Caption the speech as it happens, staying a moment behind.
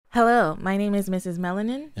Hello, my name is Mrs.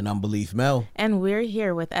 Melanin. And I'm Belief Mel. And we're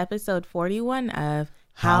here with episode 41 of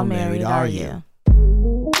How Married Are You?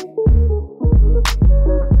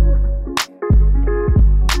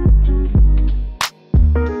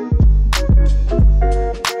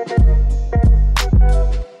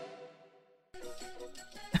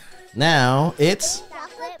 Now it's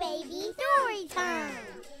Chocolate Baby Story Time.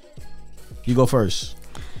 You go first.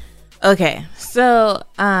 Okay, so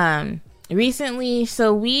recently,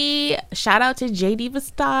 we shout out to J Diva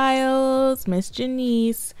Styles, Miss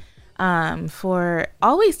Janice, for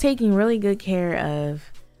always taking really good care of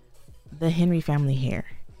the Henry family hair.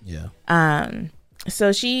 Yeah.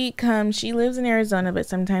 So she lives in Arizona, but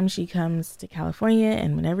sometimes she comes to California,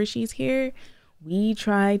 and whenever she's here, we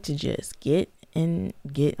try to just get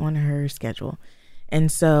on her schedule. And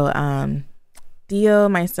so Theo,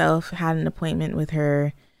 myself, had an appointment with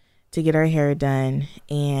her to get our hair done,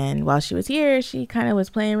 and while she was here, she kind of was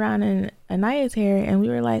playing around in Anaya's hair, and we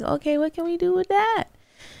were like, okay, what can we do with that?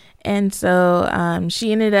 And so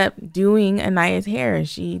she ended up doing Anaya's hair.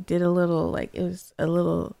 She did a little, it was a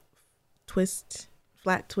little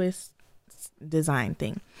flat twist design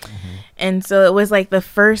thing. Mm-hmm. And so it was like the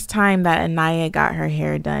first time that Anaya got her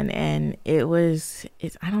hair done, and it's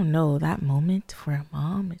I don't know, that moment for a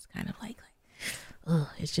mom is kind of like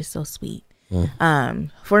it's just so sweet.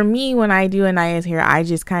 For me, when I do Anaya's hair, I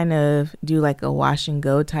just kind of do like a wash and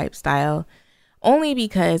go type style, only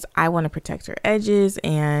because I want to protect her edges,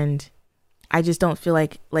 and I just don't feel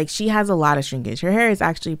like she has a lot of shrinkage. Her hair is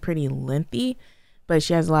actually pretty lengthy, but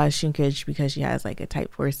she has a lot of shrinkage because she has like a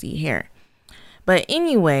type 4C hair. But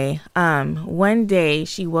anyway, one day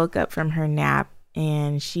she woke up from her nap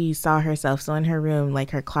and she saw herself. So in her room,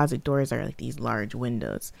 like her closet doors are like these large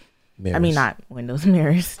windows. Mirrors. I mean, not windows,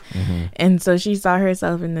 mirrors. Mm-hmm. And so she saw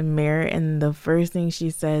herself in the mirror, and the first thing she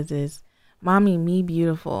says is, "Mommy, me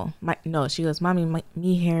beautiful." She goes, "Mommy,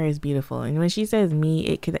 me hair is beautiful." And when she says me,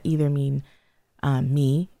 it could either mean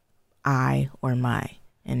me, I, or my.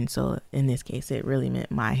 And so in this case, it really meant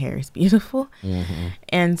my hair is beautiful. Mm-hmm.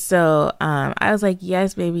 And so I was like,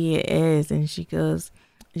 "Yes, baby, it is." And she goes,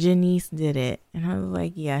 "Janice did it." And I was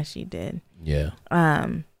like, "Yeah, she did." Yeah.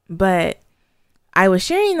 But I was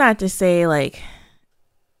sharing that to say,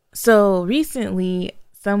 so recently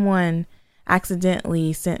someone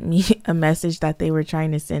accidentally sent me a message that they were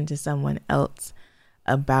trying to send to someone else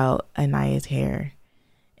about Anaya's hair.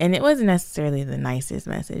 And it wasn't necessarily the nicest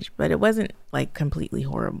message, but it wasn't completely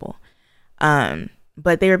horrible.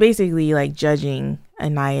 But they were basically judging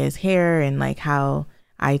Anaya's hair and how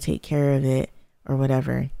I take care of it or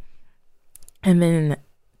whatever. And then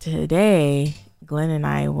today, Glenn and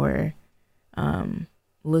I were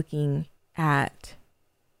looking at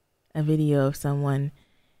a video of someone,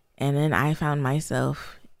 and then I found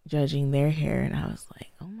myself judging their hair, and I was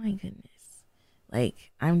like, oh my goodness,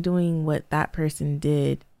 I'm doing what that person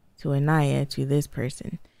did to Anaya to this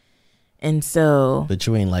person. And so, but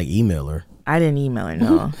you ain't email her. I didn't email her,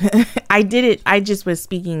 no. I did it. I just was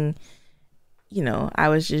speaking, I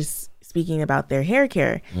was just speaking about their hair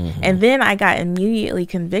care. Mm-hmm. And then I got immediately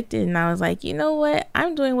convicted, and I was like, you know what?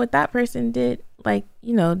 I'm doing what that person did,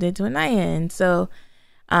 did to Anaya. And so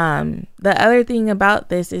the other thing about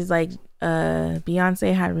this is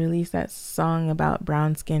Beyonce had released that song about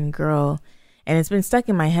brown skinned girl, and it's been stuck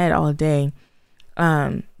in my head all day.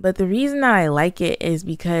 But the reason that I like it is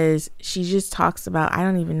because she just talks about, I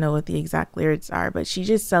don't even know what the exact lyrics are, but she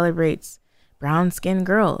just celebrates brown skinned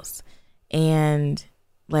girls, and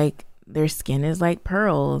their skin is like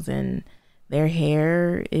pearls, and their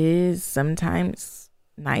hair is sometimes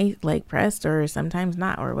nice, pressed, or sometimes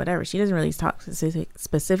not, or whatever. She doesn't really talk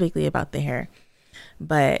specifically about the hair,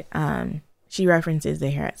 but she references the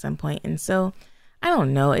hair at some point. And so I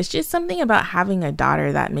don't know, it's just something about having a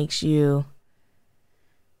daughter that makes you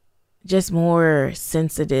just more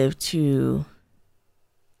sensitive to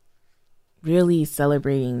really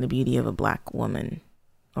celebrating the beauty of a Black woman,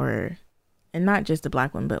 and not just a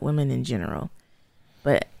Black woman, but women in general.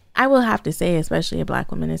 But I will have to say, especially a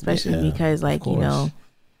Black woman, especially because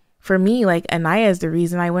for me, Anaya is the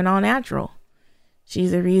reason I went all natural.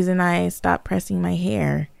 She's the reason I stopped pressing my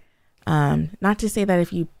hair. Not to say that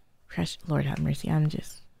if you press, Lord have mercy, I'm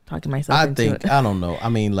just talking myself into it. I don't know. I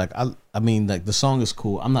mean, the song is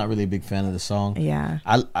cool. I'm not really a big fan of the song. Yeah.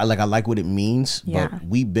 I like what it means, but yeah.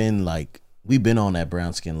 we've been on that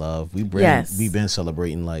brown skin love. We've been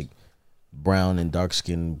celebrating brown and dark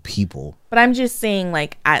skinned people. But I'm just saying,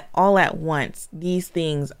 all at once, these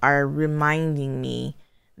things are reminding me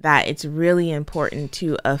that it's really important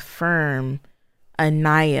to affirm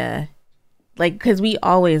Anaya like, because we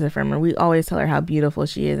always affirm her. We always tell her how beautiful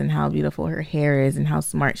she is and how beautiful her hair is and how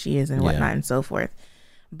smart she is and whatnot and so forth.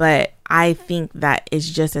 But I think that it's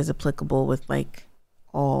just as applicable with like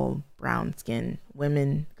all brown skin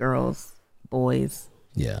women, girls, boys.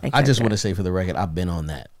 Yeah. I just want to say for the record, I've been on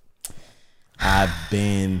that. I've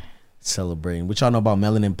been celebrating. What y'all know about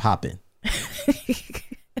melanin popping?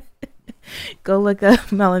 Go look up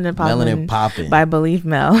Melanin Poppin' by Believe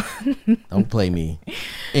Mel. Don't play me.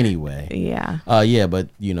 Anyway. Yeah. Yeah, but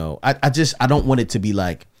you know, I don't want it to be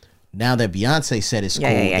like, now that Beyonce said it's cool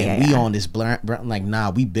and we on this like,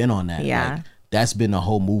 nah, we've been on that. Yeah. Like, that's been the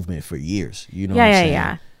whole movement for years. You know what I'm saying?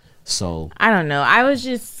 Yeah. So I don't know. I was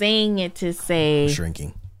just saying it to say,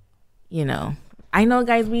 shrinking. You know, I know,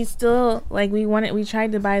 guys, we still like, we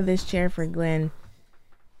tried to buy this chair for Glenn,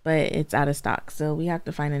 but it's out of stock, so we have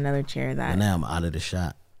to find another chair that. Well, now I'm out of the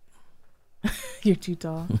shot. You're too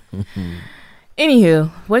tall. Anywho,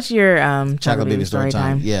 what's your chocolate baby story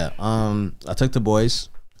time? Yeah, I took the boys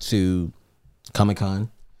to Comic-Con.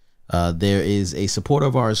 There is a supporter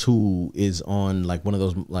of ours who is on like one of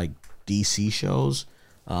those like DC shows,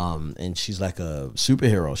 and she's like a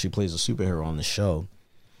superhero. She plays a superhero on the show,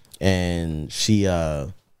 and she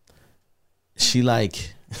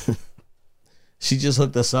like. She just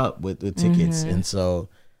hooked us up with tickets. And so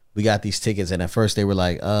we got these tickets. And at first they were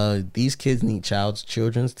like, these kids need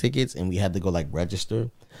children's tickets. And we had to go like register.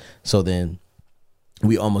 So then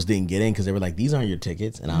we almost didn't get in because they were like, these aren't your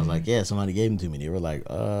tickets. And I was like, yeah, somebody gave them to me. They were like,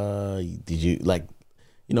 did you, like,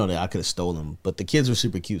 you know, that I could have stolen them. But the kids were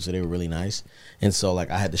super cute, so they were really nice. And so like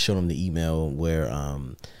I had to show them the email where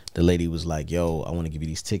the lady was like, yo, I want to give you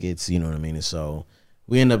these tickets. You know what I mean? And so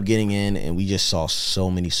we ended up getting in, and we just saw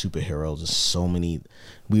so many superheroes, so many.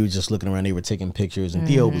 We were just looking around. They were taking pictures, and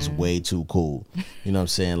Theo was way too cool. You know what I'm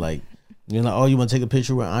saying? Like, you're like, oh, you want to take a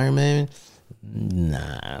picture with Iron Man?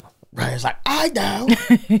 Nah. Ryan's like, I do.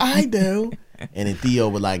 And then Theo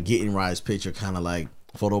would like get in Ryan's picture, kind of like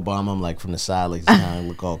photobomb him, like from the side, like kind of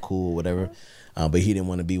look all cool, or whatever. But he didn't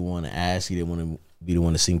want to be one to ask. He didn't want to be the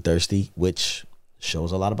one to seem thirsty, which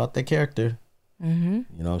shows a lot about their character. You know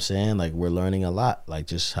what I'm saying? Like, we're learning a lot, like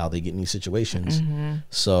just how they get in these situations.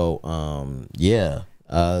 So yeah,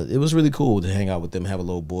 it was really cool to hang out with them, have a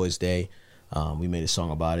little boys day. We made a song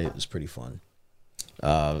about it. It was pretty fun.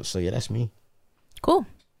 So yeah, that's me. Cool.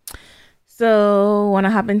 So want to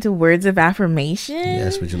hop into words of affirmation?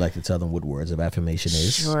 Yes. Would you like to tell them what words of affirmation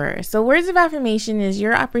is? Sure. So words of affirmation is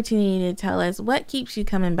your opportunity to tell us what keeps you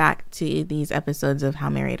coming back to these episodes of How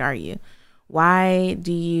Married Are You? Why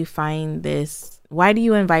do you find this? Why do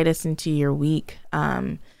you invite us into your week?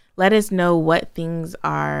 Let us know what things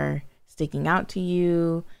are sticking out to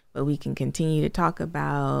you, what we can continue to talk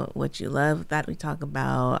about, what you love that we talk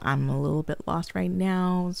about. I'm a little bit lost right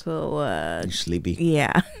now, so you sleepy?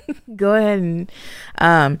 Yeah. Go ahead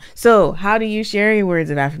and so how do you share your words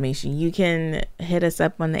of affirmation? You can hit us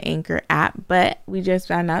up on the Anchor app, but we just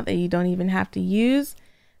found out that you don't even have to use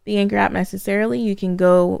the Anchor app necessarily. You can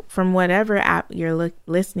go from whatever app you're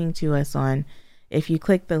listening to us on. If you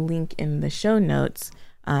click the link in the show notes,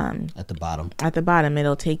 at the bottom,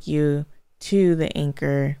 it'll take you to the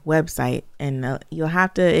Anchor website, and you'll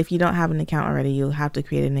have to, if you don't have an account already, you'll have to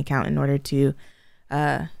create an account in order to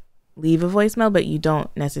leave a voicemail, but you don't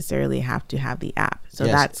necessarily have to have the app. So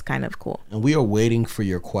that's kind of cool. And we are waiting for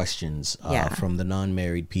your questions from the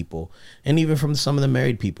non-married people, and even from some of the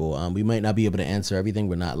married people. We might not be able to answer everything.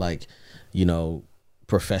 We're not like, you know,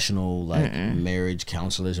 professional like marriage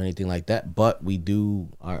counselors or anything like that, but we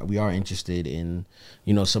are interested in,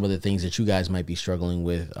 you know, some of the things that you guys might be struggling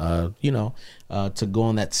with, to go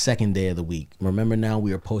on that second day of the week. Remember, now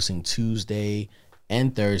we are posting Tuesday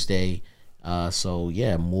and Thursday. So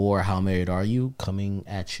yeah, more How Married Are You coming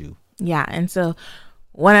at you. Yeah. And so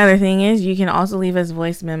one other thing is you can also leave us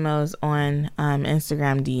voice memos on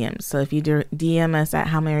Instagram DMs. So if you DM us at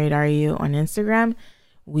How Married Are You on Instagram,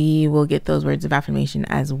 we will get those words of affirmation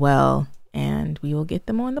as well, and we will get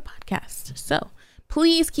them on the podcast. So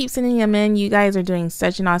please keep sending them in. You guys are doing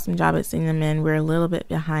such an awesome job at sending them in. We're a little bit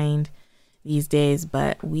behind these days,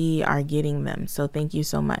 but we are getting them. So thank you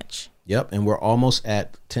so much. Yep. And we're almost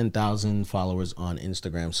at 10,000 followers on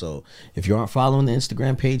Instagram. So if you aren't following the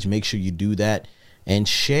Instagram page, make sure you do that and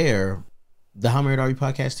share the How Married Are You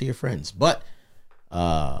podcast to your friends. But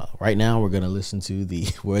right now we're going to listen to the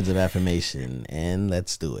words of affirmation, and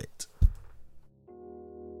let's do it.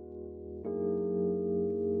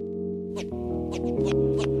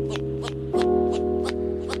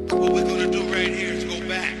 What we're going to do right here is go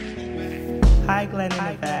back. Hi Glenn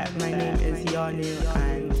and Yvette, my name is Yanu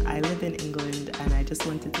and I live in England, and I just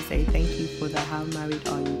wanted to say thank you for the How Married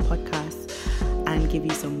Are You podcast and give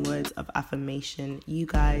you some words of affirmation. You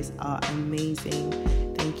guys are amazing.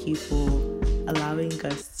 Thank you for allowing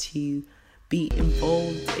us to be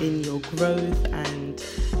involved in your growth and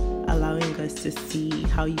allowing us to see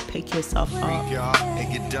how you pick yourself up. Freak, y'all,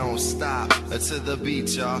 and you don't stop. To the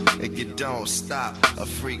beat, y'all, and you don't stop. A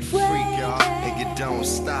freak, y'all, and you don't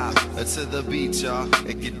stop. To the beat, y'all,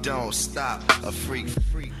 and you don't stop. A freak.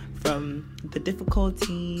 From the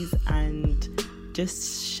difficulties and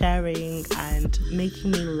just sharing and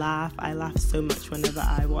making me laugh. I laugh so much whenever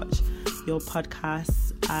I watch your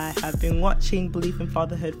podcasts. I have been watching Belief in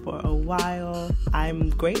Fatherhood for a while. I'm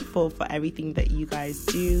grateful for everything that you guys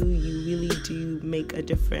do. You really do make a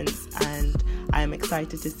difference, and I'm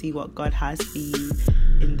excited to see what God has for you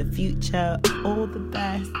in the future. All the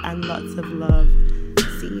best and lots of love.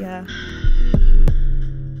 See ya.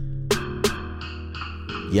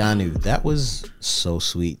 Yanu, that was so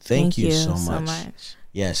sweet. Thank you so much.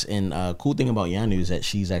 Yes, and cool thing about Yanu is that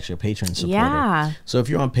she's actually a Patreon supporter. Yeah. So if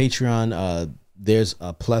you're on Patreon, there's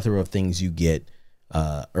a plethora of things you get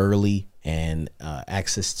early and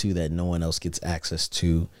access to that no one else gets access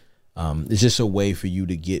to. It's just a way for you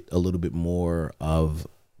to get a little bit more of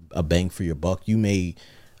a bang for your buck. You may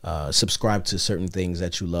subscribe to certain things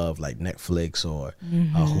that you love, like Netflix or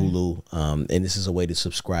Hulu, and this is a way to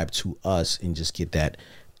subscribe to us and just get that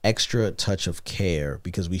extra touch of care,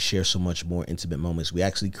 because we share so much more intimate moments. We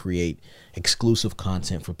actually create exclusive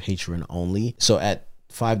content for Patreon only. So at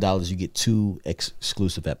 $5 you get 2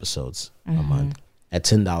 exclusive episodes a month. At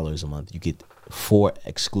 $10 a month you get 4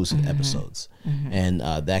 exclusive episodes, and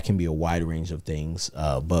that can be a wide range of things,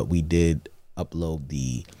 but we did upload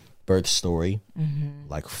the birth story,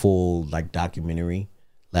 like full like documentary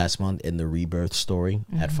last month, and the rebirth story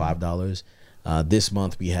at $5. This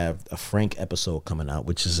month we have a Frank episode coming out,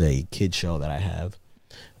 which is a kid show that I have.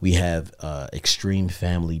 We have Extreme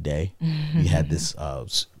Family Day. We had this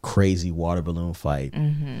crazy water balloon fight.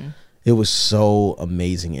 It was so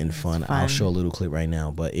amazing and fun. I'll show a little clip right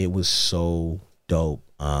now, but it was so dope.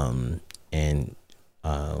 And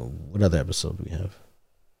what other episode do we have?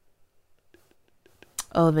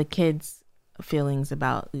 Oh, the kids' feelings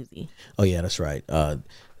about Uzi. Oh yeah, that's right.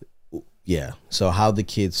 Yeah. So how the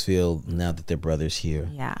kids feel now that their brother's here.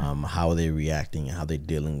 Yeah. How are they reacting and how they're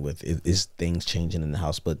dealing with is things changing in the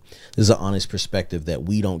house. But there's an honest perspective that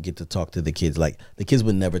we don't get to talk to the kids. Like the kids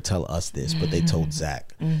would never tell us this, but they told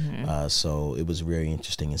Zach. So it was very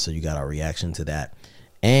interesting. And so you got our reaction to that.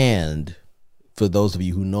 And for those of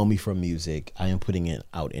you who know me from music, I am putting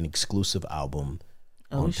out an exclusive album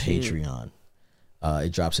on Patreon.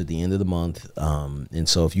 It drops at the end of the month. And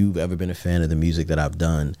so if you've ever been a fan of the music that I've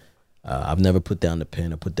done, I've never put down the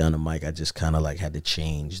pen or put down the mic. I just kind of like had to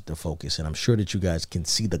change the focus. And I'm sure that you guys can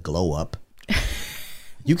see the glow up.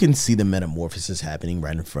 You can see the metamorphosis happening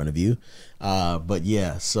right in front of you. But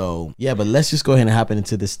yeah, so yeah, but let's just go ahead and hop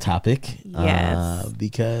into this topic. Yes.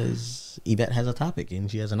 Because Yvette has a topic and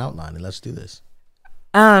she has an outline, and let's do this.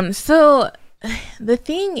 So the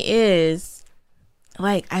thing is,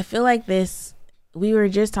 like, I feel like this, we were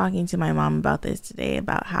just talking to my mom about this today,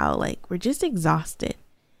 about how like we're just exhausted.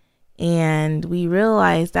 And we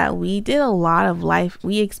realized that we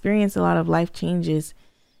experienced a lot of life changes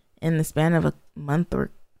in the span of a month or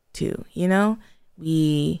two. You know,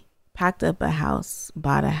 we packed up a house,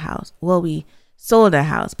 bought a house. Well, we sold a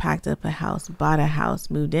house, packed up a house, bought a house,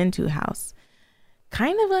 moved into a house,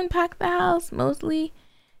 kind of unpacked the house mostly,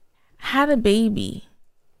 had a baby.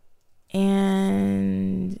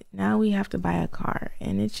 And now we have to buy a car.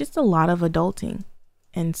 And it's just a lot of adulting.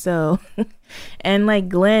 And so, and like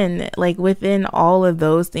Glenn, like within all of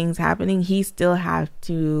those things happening, he still have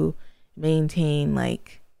to maintain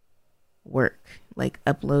like work, like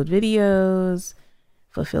upload videos,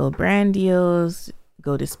 fulfill brand deals,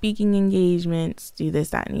 go to speaking engagements, do this,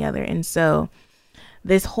 that, and the other. And so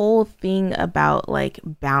this whole thing about like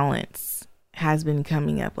balance has been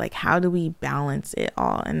coming up. Like, how do we balance it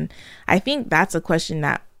all? And I think that's a question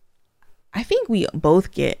that I think we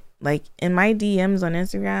both get. Like in my DMs on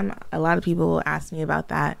Instagram, a lot of people will ask me about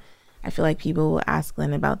that. I feel like people will ask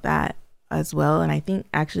Glenn about that as well. And I think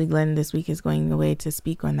actually Glenn this week is going away to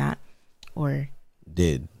speak on that. Or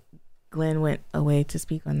did. Glenn went away to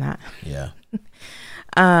speak on that. Yeah.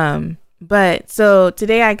 But so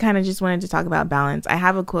today I kind of just wanted to talk about balance. I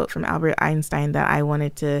have a quote from Albert Einstein that I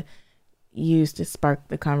wanted to use to spark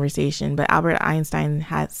the conversation. But Albert Einstein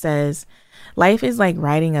says, life is like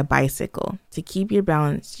riding a bicycle. To keep your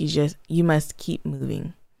balance, you must keep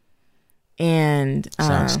moving. And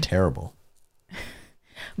sounds terrible.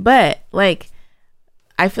 But like,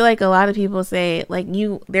 I feel like a lot of people say like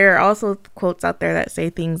there are also quotes out there that say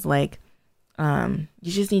things like, You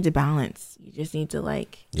just need to balance. You just need to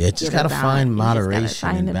like, just gotta find moderation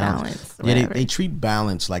find and balance. Yeah, they treat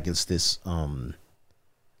balance like it's this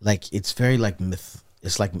like it's very like myth.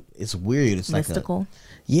 It's like it's weird. It's mystical.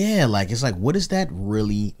 Like it's like, what does that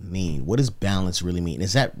really mean? What does balance really mean?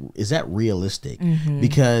 Is that realistic?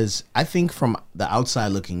 Because I think from the outside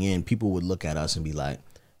looking in, people would look at us and be like,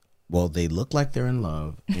 well, they look like they're in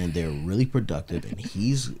love and they're really productive and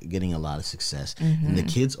he's getting a lot of success and the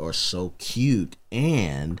kids are so cute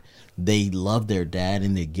and they love their dad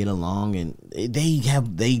and they get along and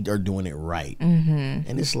they are doing it right.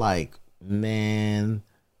 And it's like, man,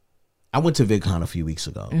 I went to VidCon a few weeks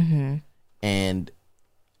ago and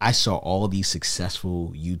I saw all these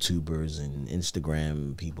successful YouTubers and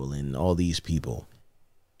Instagram people and all these people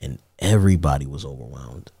and everybody was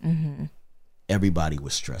overwhelmed. Everybody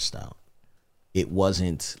was stressed out. It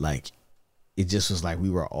wasn't like, it just was like we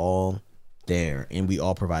were all there and we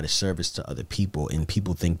all provided service to other people and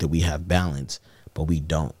people think that we have balance, but we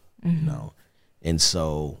don't, you know? And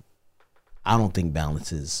so I don't think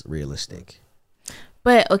balance is realistic.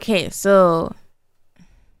 But okay, so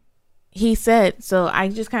he said, so I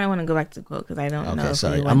just kind of want to go back to the quote because I don't know. Okay, if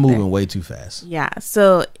sorry. I'm moving way too fast. Yeah.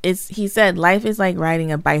 So he said, life is like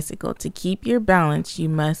riding a bicycle. To keep your balance, you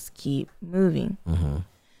must keep moving.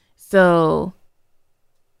 So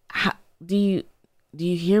do you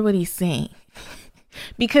hear what he's saying?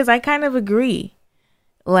 Because I kind of agree.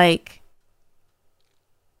 Like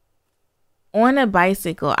on a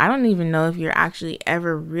bicycle, I don't even know if you're actually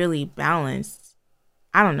ever really balanced.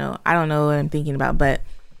 I don't know what I'm thinking about, but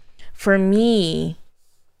for me,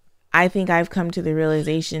 I think I've come to the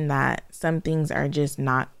realization that some things are just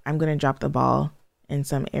not, I'm going to drop the ball in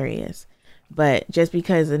some areas. But just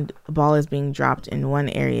because a ball is being dropped in one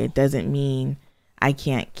area doesn't mean I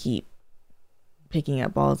can't keep picking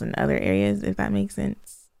up balls in other areas, if that makes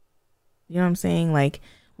sense. You know what I'm saying? Like,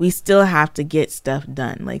 we still have to get stuff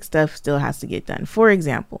done. Like, stuff still has to get done. For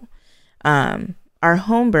example, our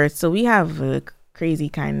home birth. So we have a crazy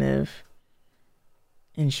kind of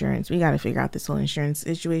insurance. We got to figure out this whole insurance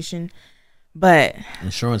situation. But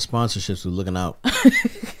insurance sponsorships, we're looking out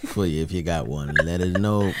for you if you got one. Let us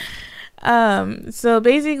know. So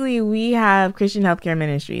basically we have Christian Healthcare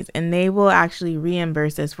Ministries and they will actually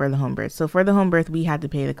reimburse us for the home birth. So for the home birth, we had to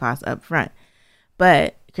pay the cost up front,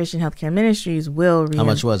 but Christian Healthcare Ministries will How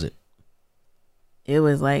much was it? It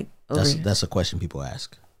was like that's a question people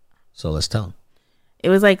ask. So let's tell them. It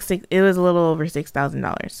was like it was a little over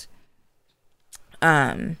 $6,000.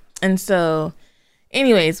 And so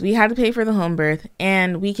anyways, we had to pay for the home birth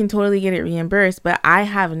and we can totally get it reimbursed, but I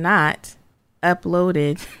have not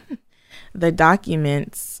uploaded the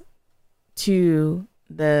documents to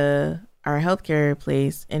our healthcare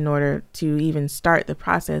place in order to even start the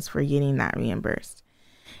process for getting that reimbursed.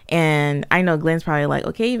 And I know Glenn's probably like,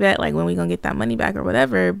 okay, Yvette, like when we gonna get that money back or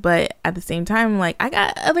whatever. But at the same time, like I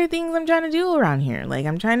got other things I'm trying to do around here. Like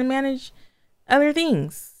I'm trying to manage other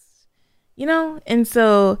things, you know? And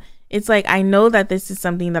so it's like, I know that this is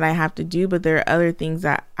something that I have to do, but there are other things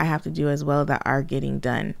that I have to do as well that are getting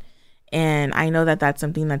done. And I know that that's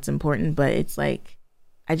something that's important, but it's like,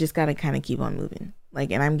 I just got to kind of keep on moving.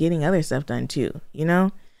 Like, and I'm getting other stuff done too, you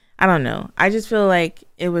know? I don't know. I just feel like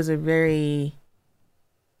it was a very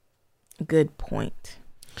good point.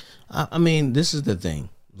 I mean, this is the thing.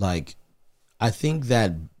 Like, I think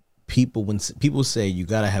that when people say you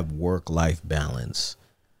got to have work-life balance,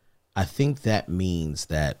 I think that means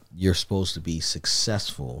that you're supposed to be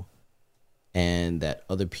successful and that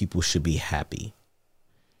other people should be happy.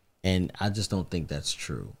 And I just don't think that's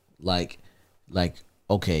true. Like,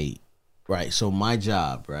 okay, right. So my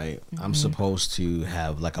job, right, I'm supposed to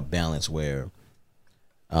have like a balance where,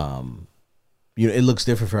 you know, it looks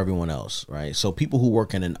different for everyone else, right? So people who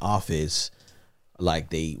work in an office,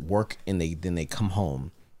 like they work and then they come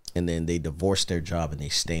home and then they divorce their job and they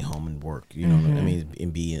stay home and work, you know what I mean?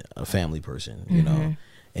 And be a family person, you know?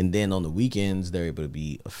 And then on the weekends, they're able to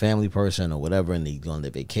be a family person or whatever, and they go on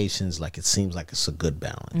their vacations. Like, it seems like it's a good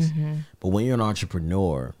balance. But when you're an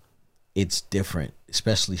entrepreneur, it's different,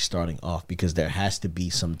 especially starting off, because there has to be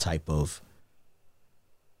some type of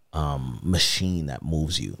machine that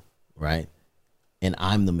moves you, right? And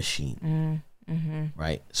I'm the machine,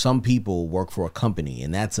 right? Some people work for a company,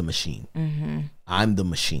 and that's a machine. I'm the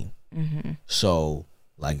machine. So,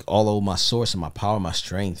 like, all of my source and my power, my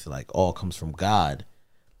strength, like, all comes from God.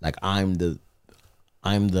 Like I'm the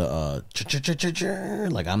like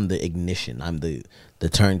I'm the ignition, I'm the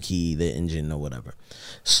turnkey, the engine or whatever.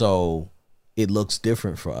 So it looks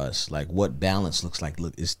different for us. Like what balance looks like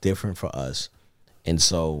is different for us. And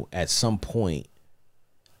so at some point,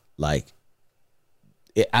 like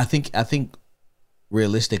I think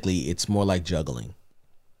realistically, it's more like juggling,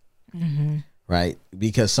 right?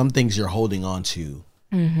 Because some things you're holding on to,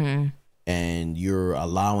 and you're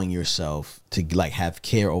allowing yourself to like have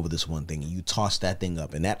care over this one thing, and you toss that thing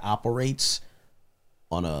up, and that operates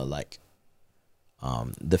on a like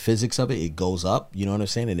the physics of it goes up, you know what I'm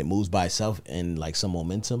saying, and it moves by itself in like some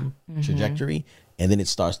momentum trajectory, and then it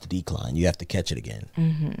starts to decline. You have to catch it again,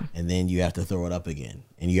 and then you have to throw it up again,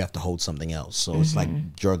 and you have to hold something else. So it's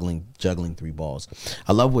like juggling 3 balls.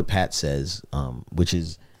 I love what Pat says, which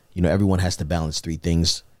is, you know, everyone has to balance 3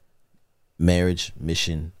 things: marriage,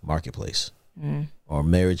 mission, marketplace, or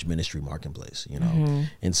marriage, ministry, marketplace, you know.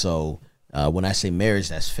 And so when I say marriage,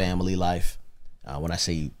 that's family life. When I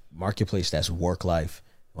say marketplace, that's work life.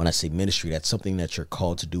 When I say ministry, that's something that you're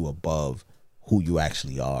called to do above who you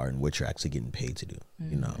actually are and what you're actually getting paid to do,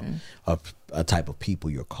 you know, a type of people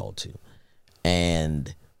you're called to.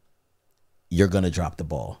 And you're going to drop the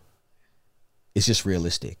ball. It's just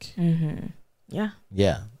realistic.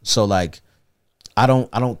 Yeah. So like, I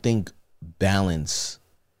don't think balance,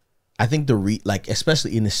 I think like,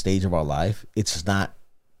 especially in this stage of our life, it's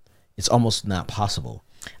almost not possible.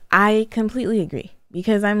 I completely agree,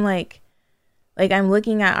 because I'm like I'm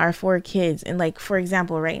looking at our 4 kids, and like, for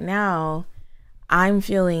example, right now I'm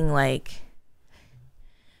feeling like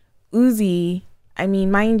Uzi, I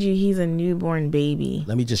mean, mind you, he's a newborn baby.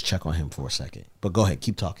 Let me just check on him for a second, but go ahead,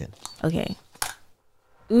 keep talking. Okay.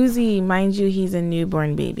 Uzi, mind you, he's a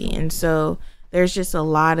newborn baby, and so there's just a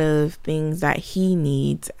lot of things that he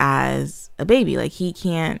needs as a baby. Like he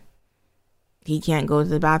can't go to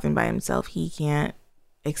the bathroom by himself. He can't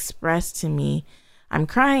express to me, I'm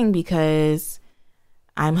crying because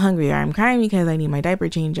I'm hungry, or I'm crying because I need my diaper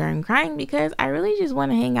change, or I'm crying because I really just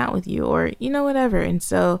want to hang out with you, or, you know, whatever. And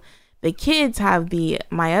so the kids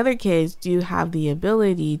my other kids do have the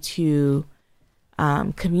ability to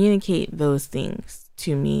communicate those things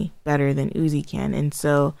to me better than Uzi can. And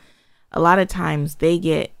so a lot of times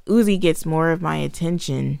Uzi gets more of my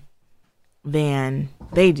attention than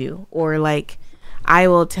they do. Or like, I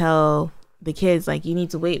will tell the kids, like, you need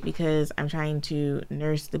to wait because I'm trying to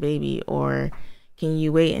nurse the baby, or can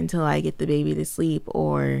you wait until I get the baby to sleep,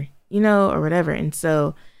 or, you know, or whatever. And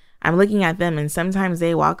so I'm looking at them, and sometimes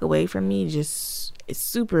they walk away from me just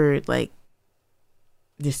super like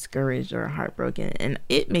discouraged or heartbroken, and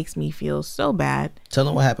it makes me feel so bad. Tell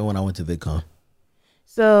them what happened when I went to VidCon.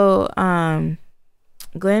 So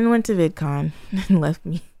Glenn went to VidCon and left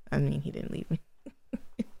me. I mean, he didn't leave me.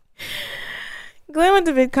 Glenn went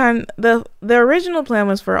to VidCon. The original plan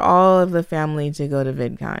was for all of the family to go to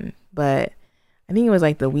VidCon, but I think it was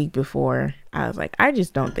like the week before. I was like, I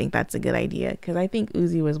just don't think that's a good idea, because I think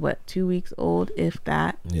Uzi was 2 weeks old, if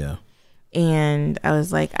that. Yeah. And I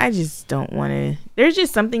was like, I just don't want to. There's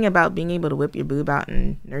just something about being able to whip your boob out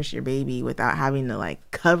and nurse your baby without having to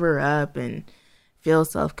like cover up and feel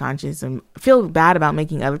self-conscious and feel bad about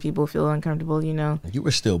making other people feel uncomfortable, you know. You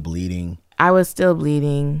were still bleeding. I was still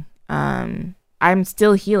bleeding. I'm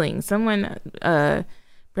still healing. Someone,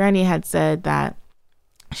 Brandy had said that,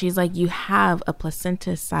 she's like, you have a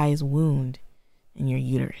placenta-sized wound in your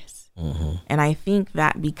uterus. And I think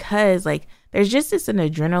that because like there's just an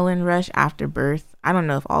adrenaline rush after birth. I don't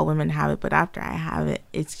know if all women have it, but after I have it,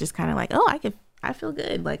 it's just kind of like, oh, I feel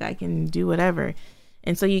good. Like I can do whatever.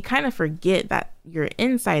 And so you kind of forget that your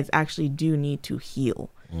insides actually do need to heal.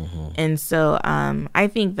 And so I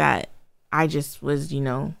think that I just was, you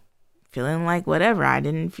know, feeling like whatever. I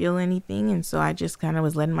didn't feel anything. And so I just kind of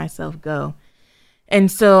was letting myself go. And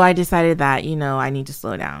so I decided that, you know, I need to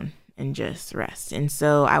slow down and just rest. And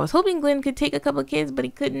so I was hoping Glenn could take a couple of kids, but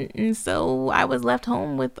he couldn't. And so I was left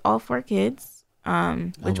home with all 4 kids,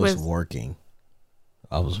 which was working.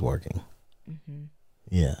 I was working.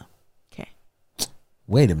 Yeah. Okay.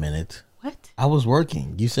 Wait a minute. What? I was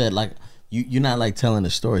working. You said like, you're not like telling the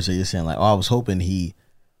story. So you're saying like, oh, I was hoping he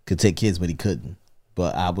could take kids, but he couldn't.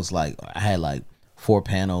 But I was like, I had like 4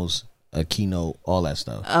 panels, a keynote, all that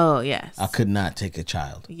stuff. Oh, yes. I could not take a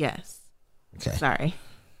child. Yes. Okay. Sorry.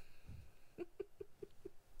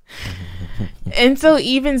 And so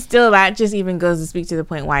even still, that just even goes to speak to the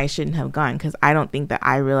point why I shouldn't have gone, because I don't think that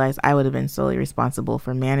I realized I would have been solely responsible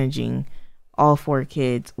for managing all 4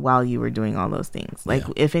 kids while you were doing all those things. Like,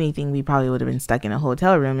 if anything, we probably would have been stuck in a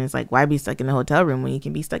hotel room. And it's like, why be stuck in a hotel room when you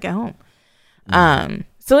can be stuck at home?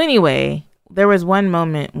 So anyway, there was one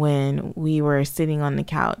moment when we were sitting on the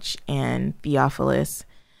couch and Theophilus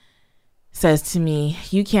says to me,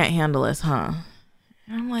 "You can't handle us, huh?"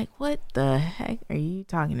 And I'm like, what the heck are you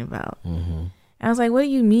talking about? And I was like, what do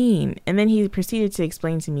you mean? And then he proceeded to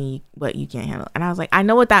explain to me what you can't handle. And I was like, I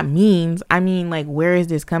know what that means. I mean, like, where is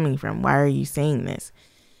this coming from? Why are you saying this?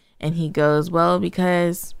 And he goes, well,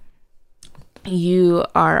 because you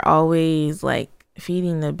are always like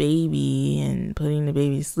feeding the baby and putting the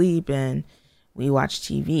baby to sleep, and we watch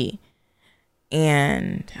TV.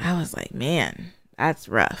 And I was like, man, that's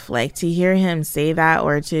rough. Like, to hear him say that,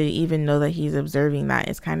 or to even know that he's observing that,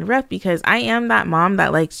 is kind of rough, because I am that mom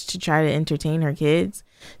that likes to try to entertain her kids,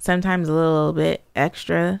 sometimes a little bit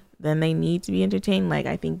extra than they need to be entertained. Like,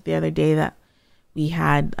 I think the other day that we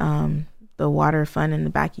had the water fun in the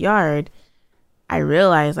backyard, I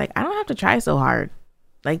realized, like, I don't have to try so hard.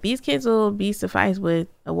 Like, these kids will be sufficed with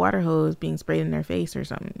a water hose being sprayed in their face or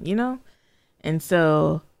something, you know? And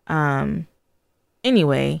so,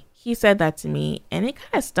 anyway, he said that to me, and it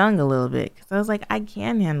kind of stung a little bit, because I was like, I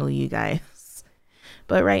can handle you guys.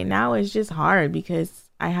 But right now it's just hard because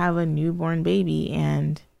I have a newborn baby,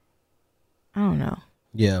 and I don't know.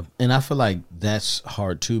 Yeah, and I feel like that's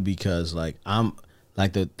hard too, because like I'm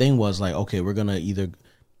like, the thing was like, okay, we're gonna either,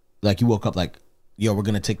 like, you woke up like, yo, we're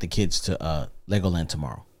gonna take the kids to Legoland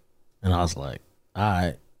tomorrow, and I was like, all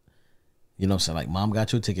right, you know what I'm saying, like, mom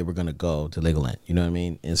got you a ticket, we're gonna go to Legoland, you know what I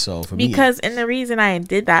mean? And so for me, and the reason I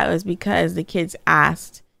did that was because the kids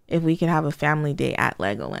asked if we could have a family day at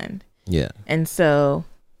Legoland. Yeah, and so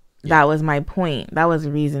that was my point. That was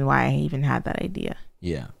the reason why I even had that idea.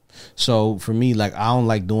 Yeah. So for me, like, I don't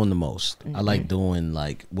like doing the most. Mm-hmm. I like doing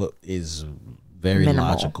like what is very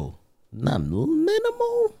logical. Not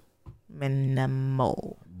minimal.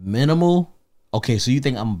 Minimal. Okay, so you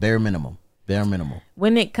think I'm bare minimal.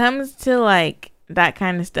 When it comes to like that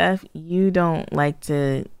kind of stuff, you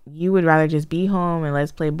would rather just be home and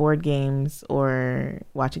let's play board games or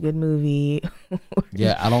watch a good movie.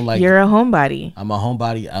 Yeah, I don't like. You're a homebody. I'm a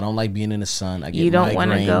homebody. I don't like being in the sun. I get you don't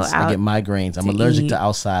want to go out. I get migraines. I'm allergic to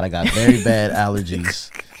outside. I got very bad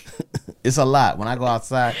allergies. It's a lot. When I go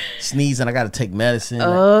outside, sneezing, I got to take medicine.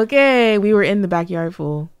 Okay, we were in the backyard,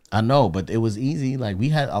 fool. I know, but it was easy. Like, we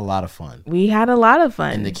had a lot of fun. We had a lot of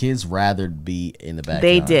fun. And the kids rather be in the backyard.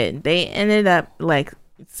 They did. They ended up like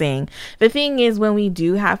saying, the thing is, when we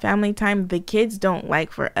do have family time, the kids don't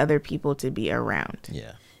like for other people to be around.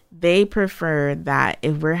 Yeah. They prefer that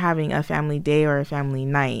if we're having a family day or a family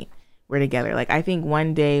night, we're together. Like, I think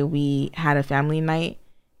one day we had a family night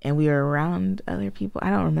and we were around other people. I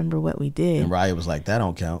don't remember what we did. And Raya was like, that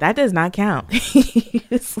don't count. That does not count.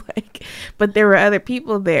 It's like, but there were other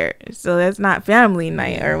people there, so that's not family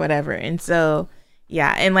night or whatever. And so,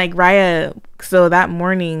 yeah. And like Raya, so that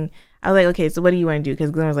morning, I was like, okay, so what do you want to do? Because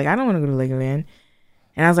Glenn was like, I don't want to go to Legoland.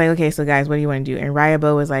 And I was like, okay, so guys, what do you want to do? And Raya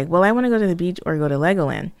Bo was like, well, I want to go to the beach or go to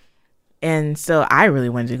Legoland. And so I really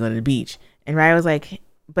wanted to go to the beach. And Raya was like,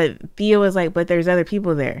 but Thea was like, but there's other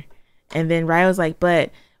people there. And then Raya was like, but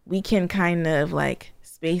we can kind of like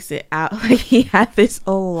space it out. Like, he had this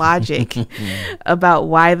whole logic about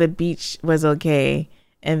why the beach was okay.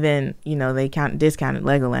 And then, you know, they discounted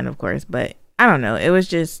Legoland, of course. But I don't know. It was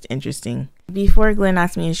just interesting. Before Glenn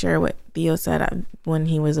asked me to share what Theo said when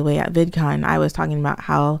he was away at VidCon, I was talking about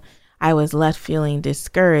how I was left feeling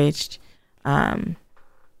discouraged when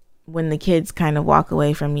the kids kind of walk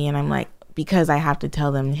away from me. And I'm like, because I have to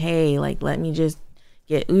tell them, hey, like, let me just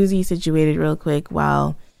get Uzi situated real quick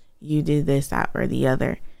while you do this, that, or the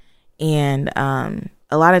other. And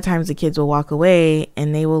a lot of times the kids will walk away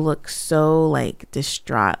and they will look so like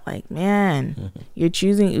distraught, like, man, you're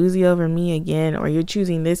choosing Uzi over me again, or you're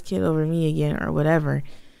choosing this kid over me again, or whatever.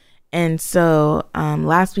 And so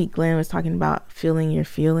last week Glenn was talking about feeling your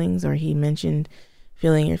feelings, or he mentioned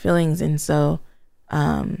feeling your feelings. And so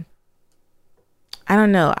I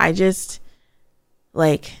don't know, I just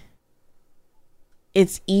like,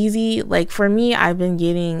 it's easy. Like, for me, I've been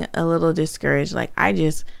getting a little discouraged. Like, I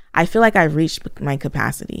feel like I've reached my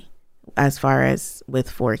capacity as far as with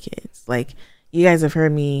 4 kids. Like, you guys have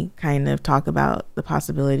heard me kind of talk about the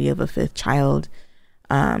possibility of a 5th child.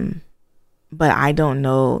 But I don't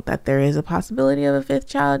know that there is a possibility of a 5th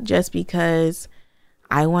child, just because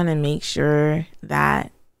I want to make sure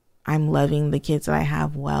that I'm loving the kids that I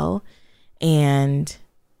have well. And,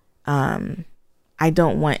 I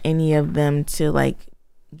don't want any of them to like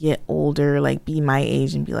get older, like be my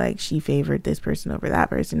age and be like, she favored this person over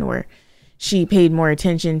that person, or she paid more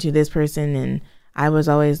attention to this person and I was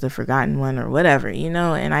always the forgotten one, or whatever, you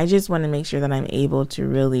know. And I just want to make sure that I'm able to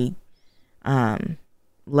really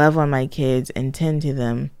love on my kids and tend to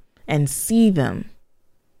them and see them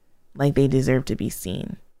like they deserve to be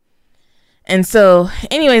seen. And so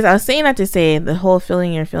anyways, I was saying that to say the whole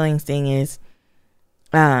feeling your feelings thing is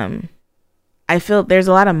I feel there's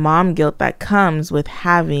a lot of mom guilt that comes with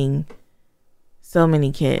having so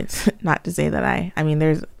many kids. Not to say that I mean,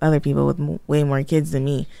 there's other people with way more kids than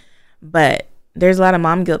me, but there's a lot of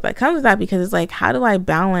mom guilt that comes with that, because it's like, how do I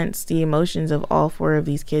balance the emotions of all 4 of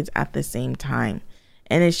these kids at the same time?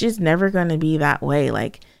 And it's just never going to be that way.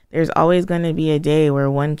 Like, there's always going to be a day where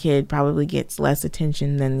one kid probably gets less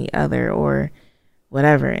attention than the other or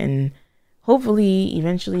whatever. And hopefully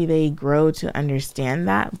eventually they grow to understand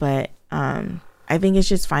that. But I think it's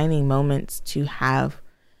just finding moments to have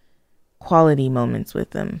quality moments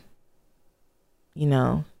with them, you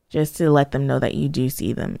know, just to let them know that you do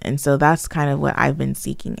see them. And so that's kind of what I've been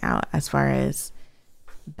seeking out as far as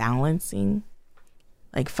balancing,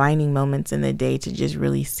 like finding moments in the day to just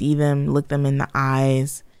really see them, look them in the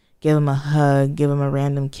eyes, give them a hug, give them a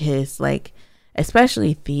random kiss. Like,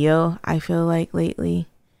 especially Theo, I feel like lately,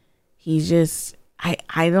 he's just,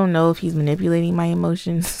 I don't know if he's manipulating my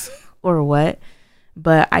emotions or what,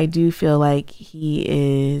 but I do feel like he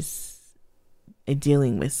is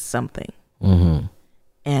dealing with something. Mm-hmm.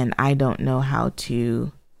 And I don't know how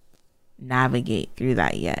to navigate through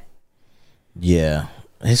that yet. Yeah,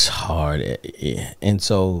 it's hard. And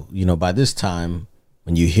so, you know, by this time,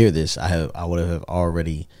 when you hear this, I would have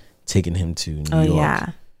already taken him to New York.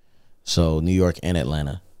 Yeah. So New York and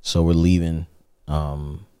Atlanta. So we're leaving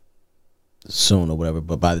soon or whatever.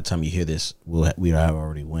 But by the time you hear this, we have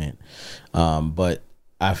already went. But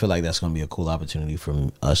I feel like that's going to be a cool opportunity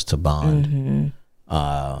for us to bond.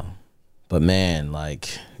 Mm-hmm. But man, like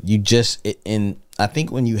you just, and I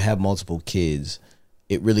think when you have multiple kids,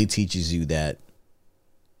 it really teaches you that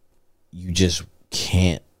you just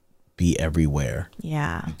can't be everywhere.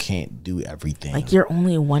 Yeah. You can't do everything. Like, you're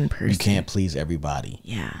only one person. You can't please everybody.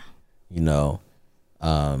 Yeah. You know,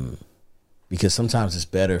 because sometimes it's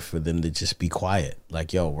better for them to just be quiet.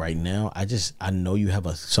 Like, yo, right now, I know you have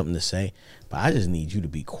something to say, but I just need you to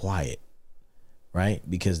be quiet. Right?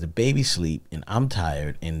 Because the baby sleep and I'm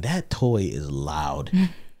tired and that toy is loud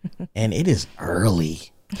and it is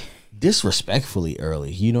early, disrespectfully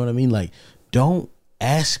early. You know what I mean? Like, don't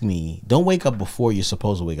wake up before you're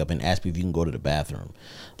supposed to wake up and ask me if you can go to the bathroom.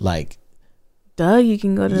 Like, duh, you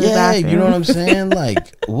can go to the bathroom. You know what I'm saying?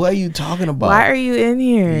 Like, what are you talking about? Why are you in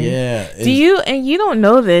here? Yeah. And you don't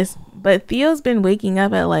know this, but Theo's been waking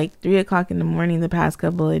up at like 3:00 in the morning the past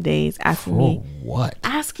couple of days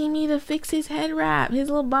asking me to fix his head wrap, his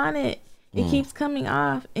little bonnet. It keeps coming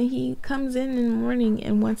off, and he comes in the morning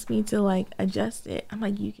and wants me to like adjust it. I'm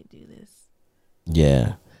like, you can do this.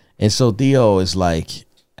 Yeah. And so Theo is like,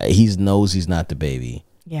 he knows he's not the baby.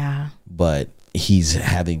 Yeah. But he's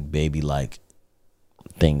having baby like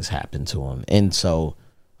things happen to him. And so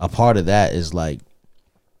a part of that is like,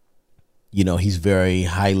 you know, he's very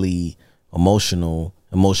highly emotionally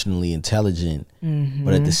intelligent. Mm-hmm.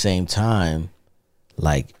 But at the same time,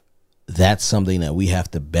 like, that's something that we have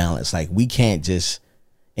to balance. Like, we can't just,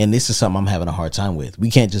 and this is something I'm having a hard time with, we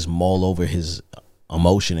can't just mull over his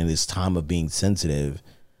emotion in his time of being sensitive,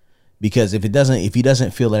 because if he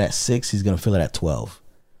doesn't feel it at 6, he's gonna feel it at 12.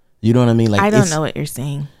 You know what I mean? Like, I don't know what you're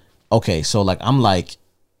saying. Okay, so like, I'm like,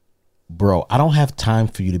 bro, I don't have time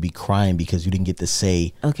for you to be crying because you didn't get to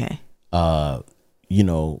say, okay, you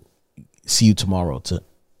know, see you tomorrow.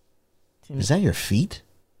 Is that your feet?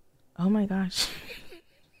 Oh my gosh.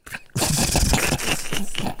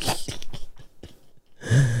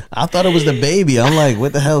 I thought it was the baby. I'm like,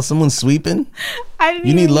 what the hell? Someone's sweeping?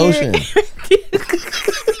 You need lotion.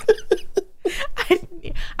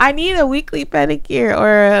 I need a weekly pedicure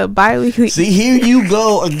or a bi-weekly. See, here you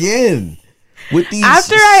go again. With these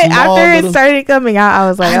after it started coming out, I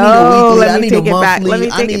was like, let me take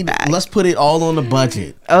it back. Let's put it all on the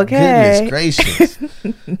budget. Okay. Goodness gracious.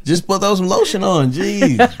 Just throw some lotion on.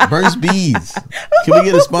 Jeez. Burst Bees. Can we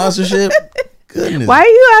get a sponsorship? Goodness. Why are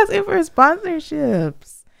you asking for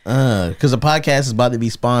sponsorships? Because the podcast is about to be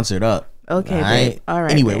sponsored up. Okay. All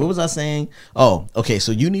right. Anyway, what was I saying? Oh, okay.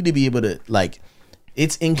 So you need to be able to, like,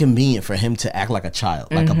 it's inconvenient for him to act like a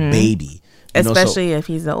child, like a baby. Especially if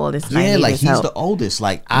he's the oldest. Yeah, like he's the oldest.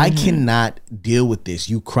 Like, I cannot deal with this.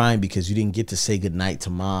 You crying because you didn't get to say goodnight to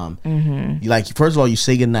mom. You, like, first of all, you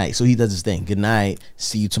say goodnight. So he does his thing. Good night.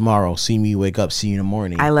 See you tomorrow. See me wake up. See you in the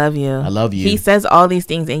morning. I love you. I love you. He says all these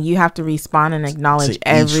things, and you have to respond and acknowledge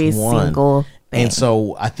every single thing. And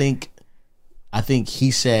so I think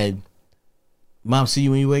he said, "Mom, see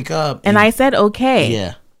you when you wake up." And I said, "Okay."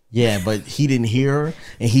 Yeah. Yeah, but he didn't hear her,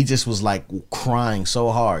 and he just was like crying so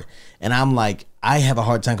hard. And I'm like, I have a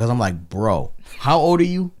hard time because I'm like, bro, how old are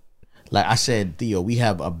you? Like I said, Theo, we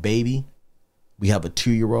have a baby, we have a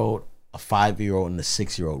 2-year-old, a 5-year-old, and a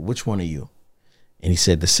 6-year-old. Which one are you? And he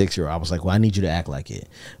said the 6-year-old. I was like, well, I need you to act like it.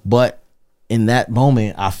 But in that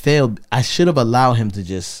moment, I failed. I should have allowed him to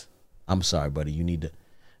just, I'm sorry, buddy, you need to,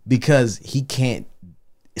 because he can't,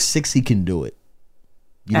 6, he can do it.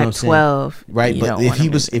 You know at what I'm saying? 12, Right, you but don't if wanna he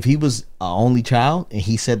was move. if he was an only child and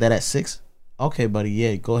he said that at 6, okay, buddy,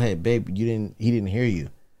 yeah, go ahead, babe. He didn't hear you.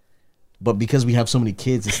 But because we have so many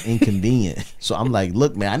kids, it's inconvenient. So I'm like,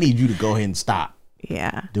 look, man, I need you to go ahead and stop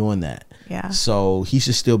Yeah. doing that. Yeah. So he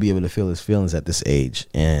should still be able to feel his feelings at this age,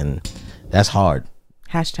 and that's hard.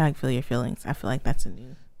 Hashtag feel your feelings. I feel like that's a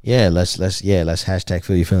new. Yeah, let's hashtag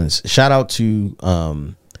feel your feelings. Shout out to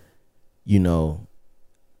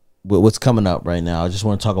what's coming up right now. I just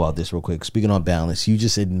want to talk about this real quick. Speaking on balance, you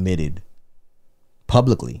just admitted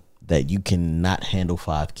publicly that you cannot handle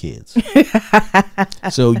 5 kids.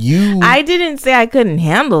 So I didn't say I couldn't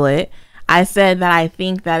handle it. I said that I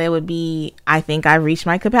think that it would be. I think I reached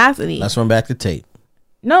my capacity. let's run back the tape.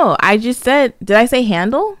 No, I just said. Did I say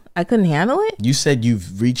handle? I couldn't handle it. You said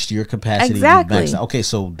you've reached your capacity. Exactly. You've maxed out. Okay,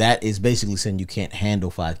 so that is basically saying you can't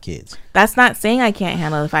handle 5 kids. That's not saying I can't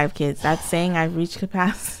handle the 5 kids. That's saying I've reached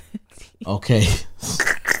capacity. Okay.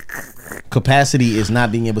 Capacity is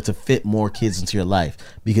not being able to fit more kids into your life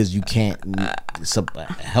because you can't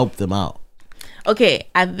help them out. Okay,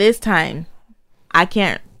 at this time, I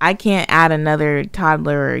can't add another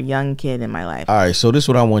toddler or young kid in my life. All right, so this is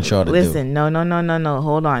what I want y'all to do. Listen, no.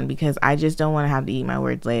 Hold on, because I just don't want to have to eat my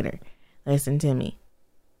words later. Listen to me.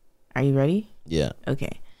 Are you ready? Yeah.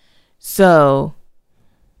 Okay. So,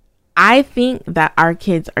 I think that our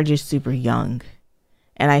kids are just super young.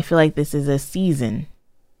 And I feel like this is a season,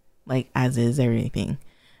 like as is everything.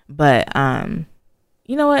 But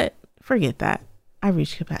you know what? Forget that. I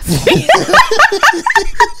reached capacity.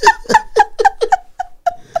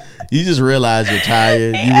 You just realize you're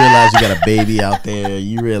tired. You realize you got a baby out there.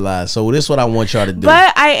 You realize. So this is what I want y'all to do.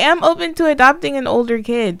 But I am open to adopting an older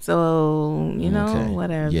kid. So,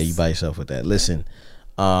 whatever. Yeah, you by yourself with that. Listen,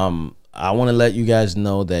 I want to let you guys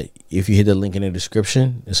know that if you hit the link in the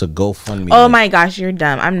description, it's a GoFundMe. Oh my gosh, you're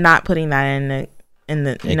dumb. I'm not putting that in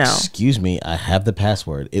the no. Excuse me, I have the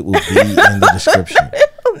password. It will be in the description.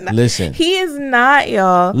 Listen. He is not,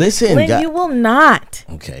 y'all. Listen, you will not.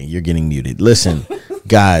 Okay, you're getting muted. Listen,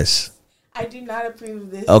 guys. I do not approve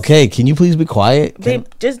of this. Okay, can you please be quiet? Babe,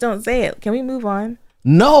 just don't say it. Can we move on?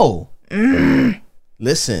 No.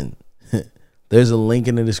 Listen, there's a link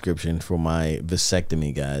in the description for my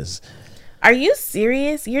vasectomy, guys. Are you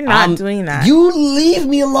serious? You're not doing that. You leave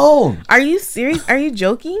me alone. Are you serious? Are you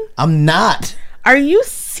joking? I'm not. Are you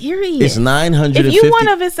serious? It's $950. If you want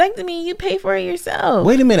a vasectomy, you pay for it yourself.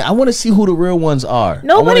 Wait a minute. I want to see who the real ones are.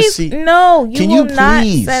 Nobody's. No, you Can will you not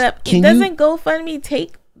please? set up. Doesn't GoFundMe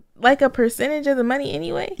take like a percentage of the money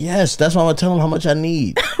anyway? Yes, that's why I'm gonna tell them how much I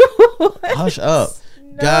need. Hush up.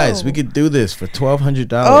 No. Guys, we could do this for $1,200.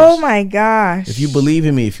 Oh my gosh. If you believe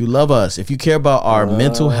in me, if you love us, if you care about our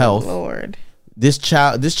mental health, Lord. this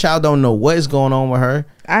child don't know what is going on with her.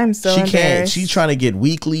 I'm so She embarrassed. can't. She's trying to get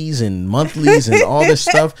weeklies and monthlies and all this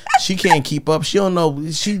stuff. She can't keep up. She don't know.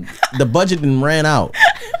 The budget done ran out.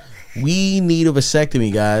 We need a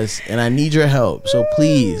vasectomy, guys, and I need your help. So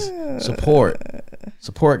please support,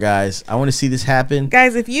 guys. I want to see this happen.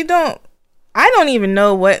 Guys, if you don't, I don't even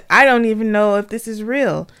know if this is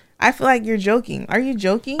real. I feel like you're joking. Are you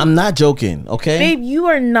joking? I'm not joking. Okay, babe, you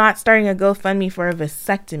are not starting a GoFundMe for a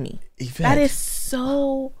vasectomy. Yvette. That is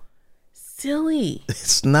so silly.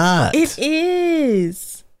 It's not. It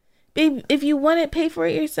is. Babe, if you want it, pay for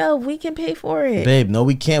it yourself. We can pay for it. Babe, no,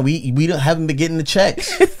 we can't. We haven't been getting the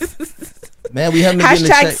checks. Man, we haven't been getting the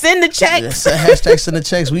checks. Send the checks. Hashtag send the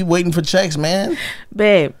checks. We waiting for checks, man.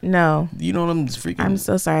 Babe, no. You know what I'm freaking. I'm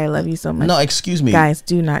so sorry. I love you so much. No, excuse me. Guys,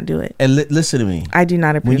 do not do it. And listen to me. I do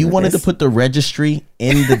not approve When you of wanted this. to put the registry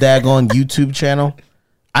in the daggone YouTube channel,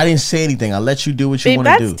 I didn't say anything. I let you do what you want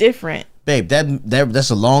to do. That's different. Babe, that's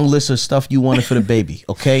a long list of stuff you wanted for the baby,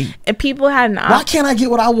 okay? And people had an option. Why can't I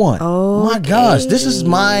get what I want? Oh my gosh, this is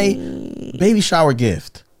my baby shower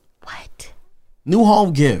gift. What? New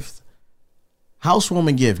home gift.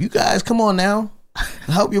 Housewarming gift. You guys, come on now.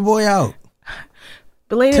 Help your boy out.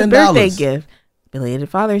 Belated $10. birthday gift. Belated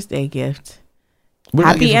Father's Day gift. What did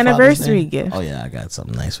I Happy get for Father's anniversary Day? gift. Oh, yeah, I got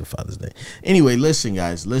something nice for Father's Day. Anyway, listen,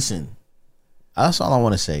 guys, listen. That's all I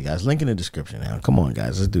want to say, guys. Link in the description now. Come on,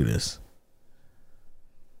 guys. Let's do this.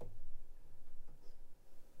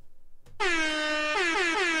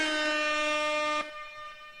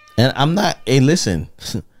 And I'm not, hey, listen.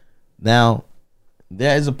 Now,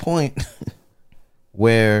 there is a point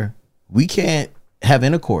where we can't have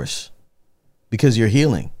intercourse because you're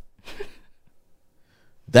healing.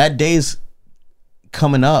 That day's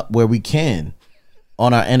coming up where we can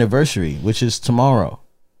on our anniversary, which is tomorrow.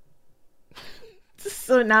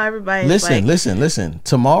 So now everybody Listen.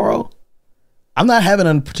 Tomorrow, I'm not having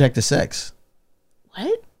unprotected sex.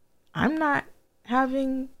 What? I'm not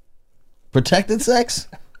having Protected sex?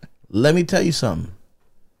 Let me tell you something.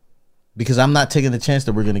 Because I'm not taking the chance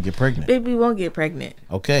that we're gonna get pregnant. Baby, we won't get pregnant.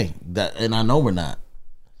 Okay, and I know we're not.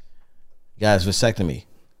 Guys, vasectomy.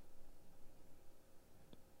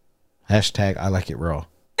 Hashtag I like it raw.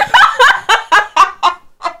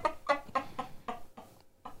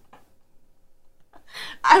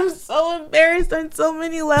 I'm so embarrassed on so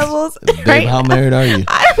many levels. Babe, how married are you?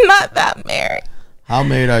 I'm not that married. How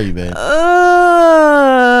married are you, babe?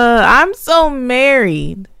 I'm so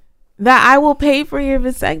married that I will pay for your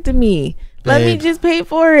vasectomy. Let me Babe. just pay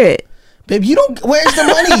for it. Babe, you don't. Where's the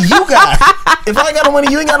money you got? If I got no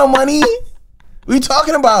money, you ain't got no money. What are you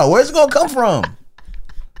talking about? Where's it gonna come from?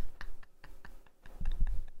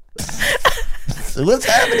 So what's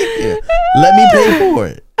happening here? Let me pay for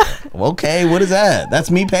it. Okay, what is that? That's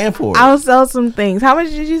me paying for it. I'll sell some things. How much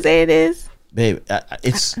did you say it is? Babe,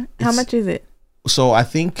 it's How much is it? So I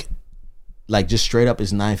think like just straight up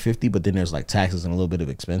is $950, but then there's like taxes and a little bit of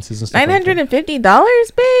expenses and stuff.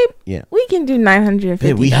 $950, babe? Yeah. We can do $950.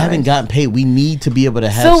 Babe, we haven't gotten paid. We need to be able to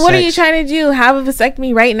have So what sex. are you trying to do? Have a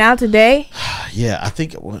vasectomy right now today? Yeah, I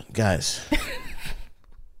think guys,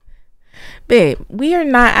 Babe, we are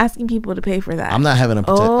not asking people to pay for that. I'm not having a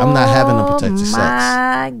protected sex.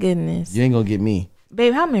 My goodness. You ain't gonna get me.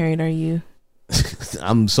 Babe, how married are you?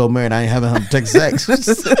 I'm so married I ain't having protected sex.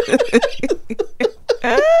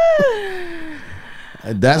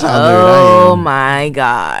 That's how married I am. Oh my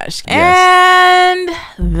gosh. Yes.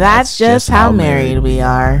 And that's just how married we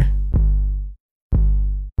are.